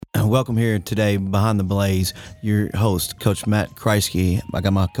welcome here today behind the Blaze. Your host, Coach Matt Kriesky. I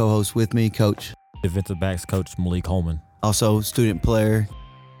got my co-host with me, Coach. Defensive backs coach Malek Holman. Also, student player.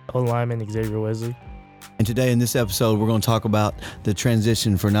 O-lineman Xavier Wesley. And today in this episode, we're going to talk about the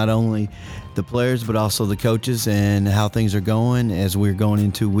transition for not only the players, but also the coaches and how things are going as we're going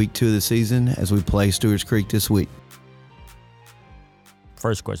into week 2 of the season as we play Stewart's Creek this week.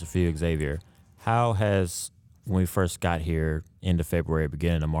 First question for you, Xavier. How has, when we first got here, end of February,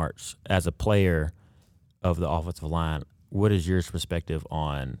 beginning of March, as a player of the offensive line, what is your perspective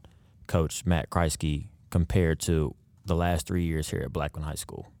on Coach Matt Kriesky compared to the last 3 years here at Blackman High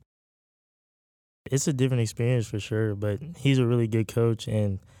School? It's a different experience for sure, but he's a really good coach,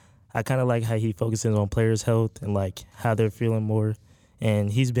 and I kind of like how he focuses on players' health and like how they're feeling more.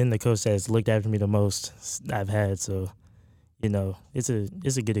 And he's been the coach that's looked after me the most I've had, so you know, it's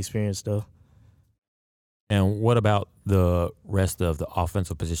a good experience though. And what about the rest of the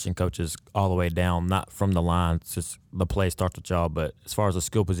offensive position coaches all the way down, not from the line, just the play starts with y'all, but as far as the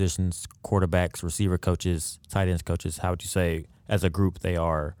skill positions, quarterbacks, receiver coaches, tight ends coaches, how would you say as a group they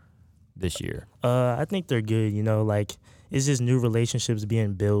are this year? I think they're good, you know, like it's just new relationships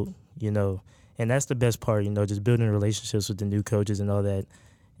being built, you know, and that's the best part, you know, just building relationships with the new coaches and all that.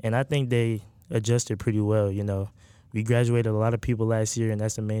 And I think they adjusted pretty well, you know. We graduated a lot of people last year, and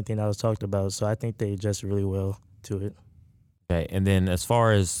that's the main thing I was talking about. So I think they adjusted really well to it. Okay, and then as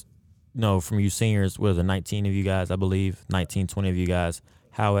far as, you know, from you seniors, what is it, 19 of you guys, I believe, 19, 20 of you guys,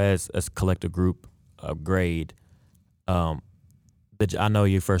 how as a collective group grade, I know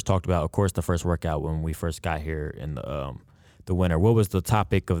you first talked about, of course, the first workout when we first got here in the winter. What was the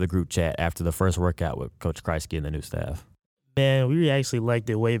topic of the group chat after the first workout with Coach Kriesky and the new staff? Man, we actually liked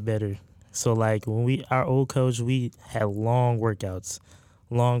it way better. So, like, when our old coach, we had long workouts,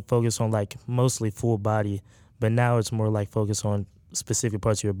 long focus on, like, mostly full body. But now it's more, like, focus on specific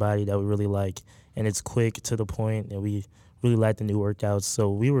parts of your body that we really like. And it's quick, to the point, and we really like the new workouts.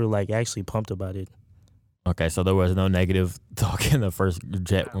 So we were, like, actually pumped about it. Okay, so there was no negative talk in the first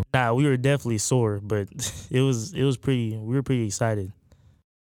jet. Nah, we were definitely sore, but we were pretty excited.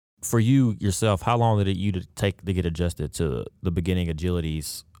 For you yourself, how long did it take to get adjusted to the beginning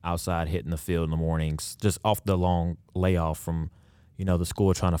agilities outside hitting the field in the mornings, just off the long layoff from, you know, the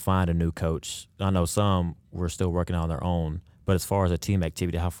school trying to find a new coach? I know some were still working on their own, but as far as a team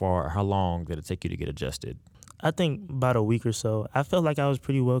activity, how long did it take you to get adjusted? I think about a week or so. I felt like I was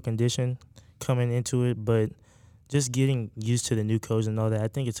pretty well conditioned coming into it, but just getting used to the new coach and all that, I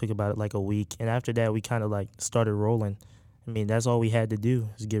think it took about like a week. And after that, we kind of like started rolling. I mean, that's all we had to do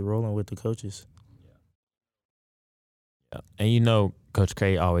is get rolling with the coaches. Yeah. And you know, Coach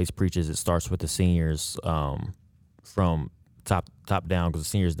K always preaches it starts with the seniors from top down, because the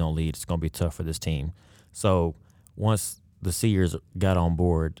seniors don't lead. It's going to be tough for this team. So once the seniors got on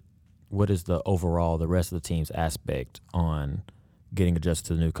board, what is the rest of the team's aspect on getting adjusted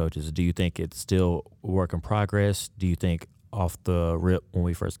to the new coaches? Do you think it's still a work in progress? Do you think off the rip when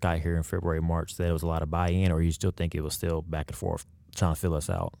we first got here in February, March, that it was a lot of buy-in, or you still think it was still back and forth trying to fill us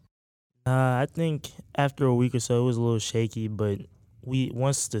out? I think after a week or so, it was a little shaky, but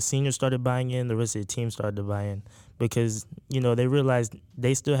once the seniors started buying in, the rest of the team started to buy in, because, you know, they realized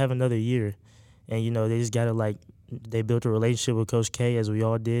they still have another year, and, you know, they just got to, they built a relationship with Coach K, as we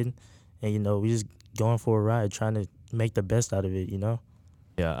all did, and, you know, we just going for a ride, trying to make the best out of it, you know?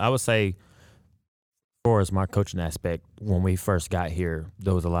 Yeah, I would say, as far as my coaching aspect, when we first got here,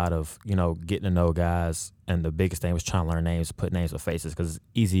 there was a lot of, you know, getting to know guys, and the biggest thing was trying to learn names, put names with faces, because it's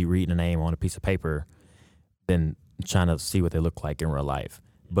easy reading a name on a piece of paper than trying to see what they look like in real life.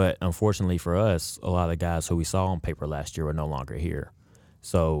 But unfortunately for us, a lot of the guys who we saw on paper last year were no longer here.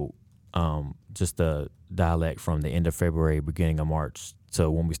 So just the dialect from the end of February, beginning of March, to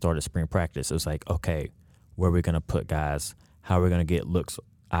when we started spring practice, it was like, okay, where are we going to put guys? How are we going to get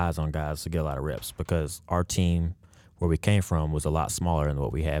eyes on guys to get a lot of reps? Because our team, where we came from, was a lot smaller than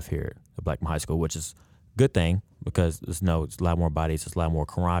what we have here at Blackman High School, which is a good thing, because it's a lot more bodies, it's a lot more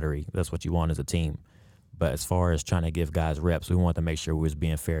camaraderie. That's what you want as a team. But as far as trying to give guys reps, we wanted to make sure we was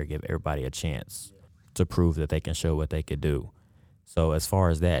being fair, give everybody a chance to prove that they can show what they could do. So as far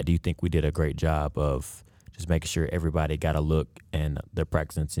as that, do you think we did a great job of just making sure everybody got a look and their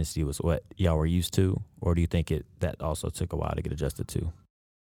practice intensity was what y'all were used to? Or do you think that also took a while to get adjusted to?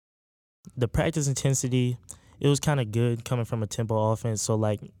 The practice intensity, it was kind of good coming from a tempo offense. So,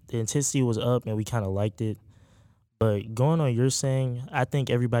 like, the intensity was up and we kind of liked it. But going on your saying, I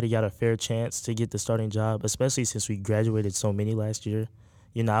think everybody got a fair chance to get the starting job, especially since we graduated so many last year.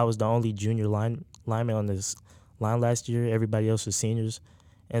 You know, I was the only junior lineman on this line last year. Everybody else was seniors.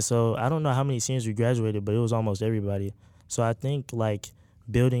 And so I don't know how many seniors we graduated, but it was almost everybody. So I think, like,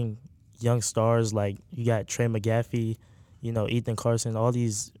 building young stars like you got Trey McGaffey, Ethan Carson, all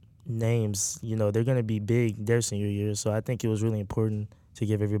these names, they're going to be big their senior year. So I think it was really important to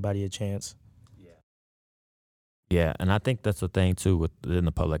give everybody a chance. Yeah, and I think that's the thing, too, within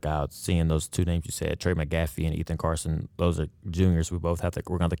the public eye, seeing those two names you said, Trey McGaffey and Ethan Carson, those are juniors we're going to have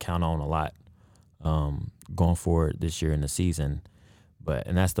to count on a lot going forward this year in the season.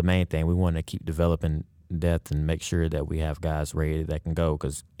 And that's the main thing. We want to keep developing depth and make sure that we have guys ready that can go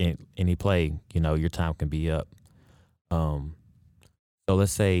because any play, your time can be up. So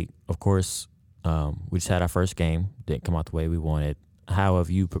let's say, of course, we just had our first game, didn't come out the way we wanted. How have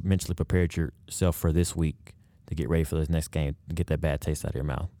you mentally prepared yourself for this week to get ready for this next game, to get that bad taste out of your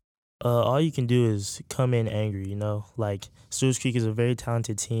mouth? All you can do is come in angry, Like, Stewart's Creek is a very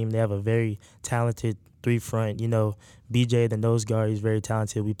talented team. They have a very talented three-front. BJ, the nose guard, is very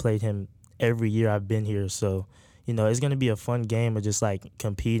talented. We played him every year I've been here. So, it's going to be a fun game of just, like,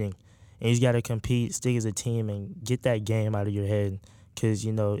 competing. And you got to compete, stick as a team, and get that game out of your head because,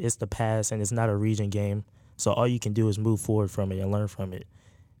 it's the past and it's not a region game. So all you can do is move forward from it and learn from it.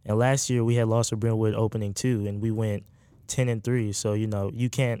 And last year we had lost to Brentwood opening 2, and we went 10-3. So, you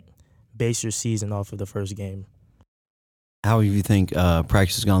can't base your season off of the first game. How do you think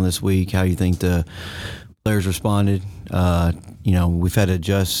practice has gone this week? How do you think the players responded? We've had to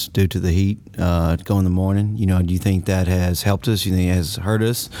adjust due to the heat to go in the morning. Do you think that has helped us? Do you think it has hurt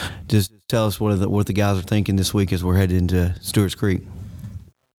us? Just tell us what the guys are thinking this week as we're headed into Stewart's Creek.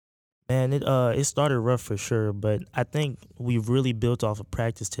 Man, it started rough for sure, but I think we've really built off of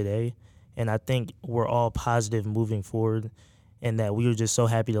practice today, and I think we're all positive moving forward, and that we were just so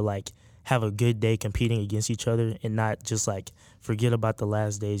happy to like have a good day competing against each other and not just like forget about the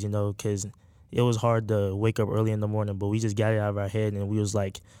last days, because it was hard to wake up early in the morning, but we just got it out of our head and we was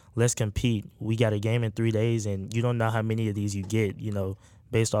like, let's compete. We got a game in 3 days, and you don't know how many of these you get,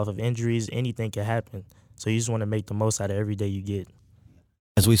 based off of injuries, anything can happen. So you just want to make the most out of every day you get.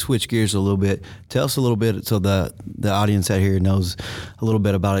 As we switch gears a little bit, tell us a little bit so the audience out here knows a little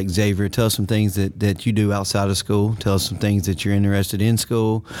bit about Xavier. Tell us some things that you do outside of school. Tell us some things that you're interested in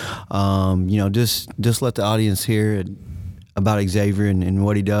school. Just let the audience hear about Xavier and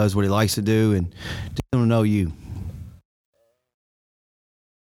what he does, what he likes to do, and just want to know you.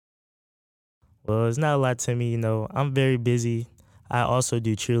 Well, it's not a lot to me, I'm very busy. I also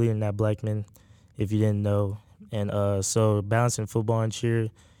do cheerleading at Blackman, if you didn't know. And so balancing football and cheer,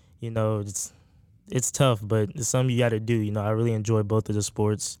 it's tough, but it's something you got to do. I really enjoy both of the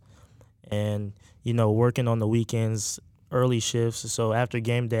sports. And, working on the weekends, early shifts. So after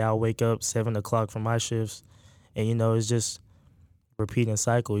game day, I'll wake up 7 o'clock for my shifts. And, it's just repeating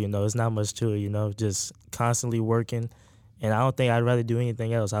cycle, it's not much to it, just constantly working. And I don't think I'd rather do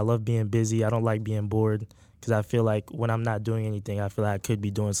anything else. I love being busy. I don't like being bored. Because I feel like when I'm not doing anything, I feel like I could be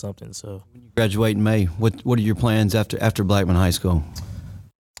doing something. So when you graduate in May, what are your plans after Blackman High School?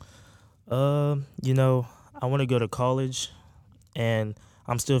 I want to go to college, and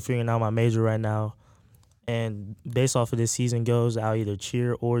I'm still figuring out my major right now. And based off of this season goes, I'll either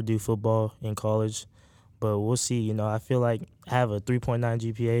cheer or do football in college. But we'll see. I feel like I have a 3.9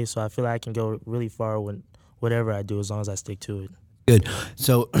 GPA, so I feel like I can go really far with whatever I do as long as I stick to it. Good.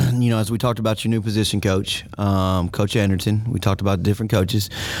 So, as we talked about your new position coach, Coach Anderton, we talked about different coaches.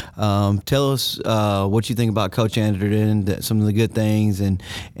 Tell us what you think about Coach Anderton, some of the good things,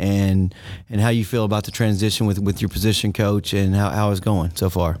 and how you feel about the transition with your position coach and how it's going so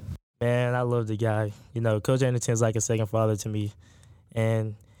far. Man, I love the guy. Coach Anderton's like a second father to me.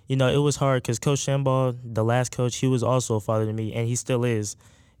 And, it was hard because Coach Shambaugh, the last coach, he was also a father to me, and he still is.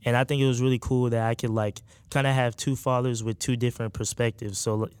 And I think it was really cool that I could, kind of have two fathers with two different perspectives.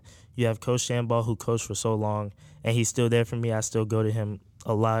 So you have Coach Shambaugh, who coached for so long, and he's still there for me. I still go to him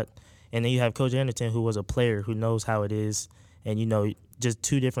a lot. And then you have Coach Anderton, who was a player, who knows how it is. And, just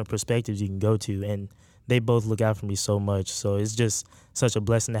two different perspectives you can go to. And they both look out for me so much. So it's just such a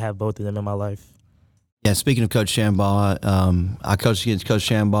blessing to have both of them in my life. Yeah, speaking of Coach Shambaugh, I coached against Coach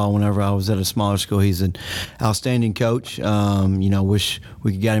Shambaugh whenever I was at a smaller school. He's an outstanding coach. Wish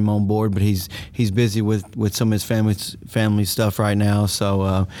we could get him on board, but he's busy with some of his family stuff right now.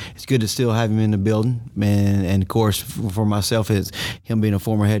 So it's good to still have him in the building. And of course, for myself, is him being a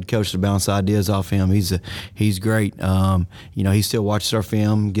former head coach to bounce ideas off him. He's great. He still watches our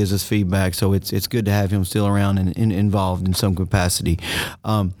film, gives us feedback. So it's good to have him still around and involved in some capacity.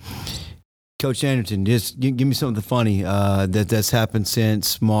 Coach Anderton, just give me something funny that's happened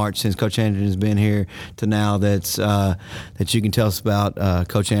since March, since Coach Anderton has been here to now. That you can tell us about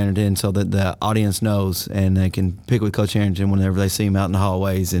Coach Anderton, so that the audience knows and they can pick with Coach Anderton whenever they see him out in the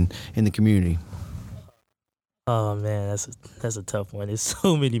hallways and in the community. Oh man, that's a tough one. There's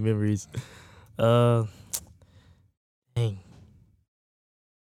so many memories. Uh, dang,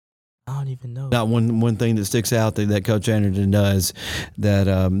 I don't even know. Not one thing that sticks out that Coach Anderson does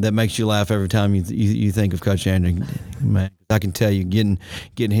that makes you laugh every time you think of Coach Anderson. Man, I can tell you getting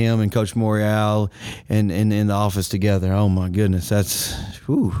him and Coach Morial and in the office together. Oh my goodness, that's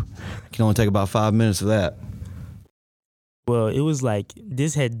whew. It can only take about 5 minutes of that. Well, it was like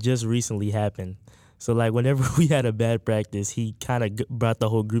this had just recently happened. So like whenever we had a bad practice, he kind of brought the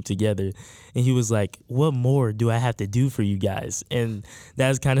whole group together, and he was like, "What more do I have to do for you guys?" And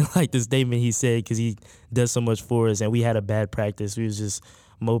that's kind of like the statement he said because he does so much for us, and we had a bad practice. We was just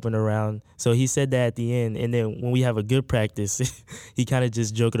moping around. So he said that at the end, and then when we have a good practice, he kind of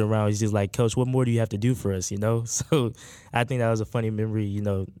just joking around. He's just like, "Coach, what more do you have to do for us?" You know. So I think that was a funny memory. You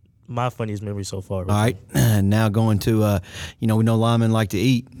know, my funniest memory so far. All right, now going to we know linemen like to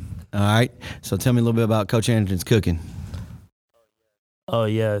eat. All right, so tell me a little bit about Coach Anderson's cooking. Oh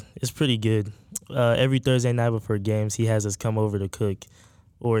yeah, it's pretty good. Every Thursday night before games, he has us come over to cook,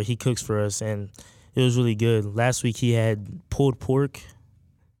 or he cooks for us, and it was really good. Last week he had pulled pork.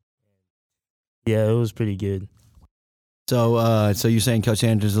 Yeah, it was pretty good. So you're saying Coach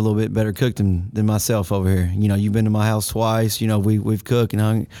Anderson's a little bit better cook than myself over here. You know, you've been to my house twice. You know, we've cooked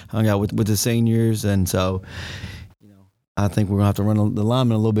and hung out with the seniors, and so I think we're gonna have to run the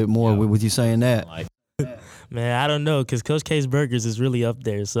lineman a little bit more with you saying that. Man, I don't know, because Coach K's Burgers is really up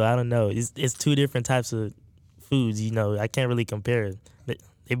there, so I don't know. It's two different types of foods, you know. I can't really compare it.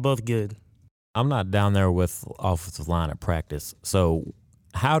 They both good. I'm not down there with offensive line at practice, so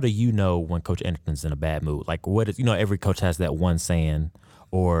how do you know when Coach Anderson's in a bad mood? Like, what is, every coach has that one saying,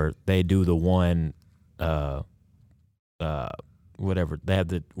 or they do the one, whatever. They have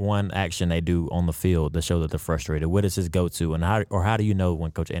the one action they do on the field to show that they're frustrated. What is his go-to, and how do you know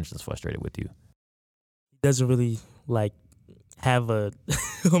when Coach Anderson's frustrated with you? He doesn't really, like, have a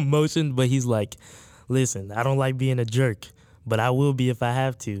emotion, but he's like, listen, I don't like being a jerk, but I will be if I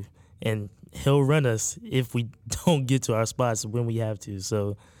have to. And he'll run us if we don't get to our spots when we have to.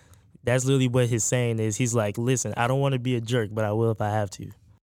 So that's literally what his saying is. He's like, listen, I don't want to be a jerk, but I will if I have to.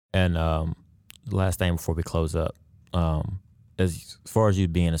 And last thing before we close up, as far as you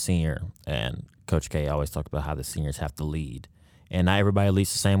being a senior, and Coach K always talked about how the seniors have to lead. And not everybody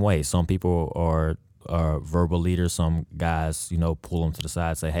leads the same way. Some people are verbal leaders. Some guys, pull them to the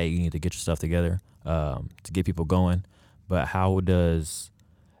side, say, hey, you need to get your stuff together to get people going. But how does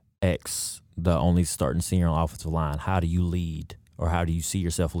X, the only starting senior on offensive line, how do you lead, or how do you see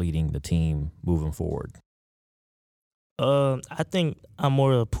yourself leading the team moving forward? I think I'm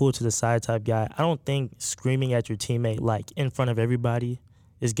more of a pull to the side type guy. I don't think screaming at your teammate, like, in front of everybody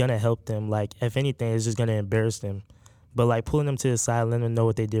is going to help them. Like, if anything, it's just going to embarrass them. But, like, pulling them to the side, letting them know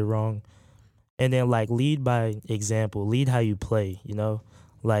what they did wrong. And then, like, lead by example. Lead how you play,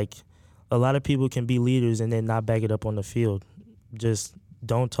 Like, a lot of people can be leaders and then not back it up on the field. Just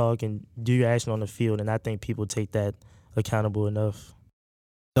don't talk and do your action on the field. And I think people take that accountable enough.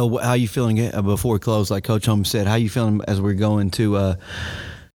 So how you feeling before we close? Like Coach Holman said, how you feeling as we're going to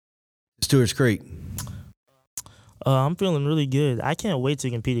Stewart's Creek? I'm feeling really good. I can't wait to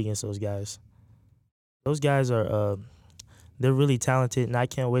compete against those guys. Those guys are they're really talented, and I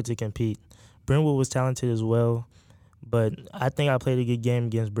can't wait to compete. Brentwood was talented as well, but I think I played a good game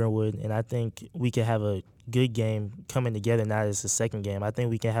against Brentwood, and I think we can have a good game coming together now that it's the second game. I think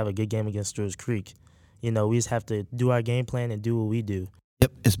we can have a good game against Stewart's Creek. We just have to do our game plan and do what we do.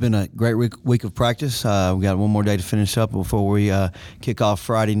 Yep, it's been a great week of practice. We got one more day to finish up before we kick off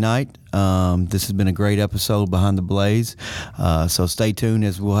Friday night. This has been a great episode Behind the Blaze. So stay tuned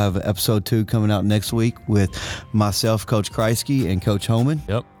as we'll have episode 2 coming out next week with myself, Coach Kriesky, and Coach Holman.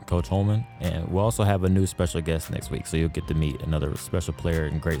 Yep, Coach Holman. And we'll also have a new special guest next week, so you'll get to meet another special player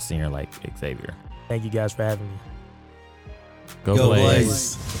and great senior like Xavier. Thank you guys for having me. Go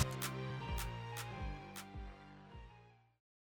Blaze.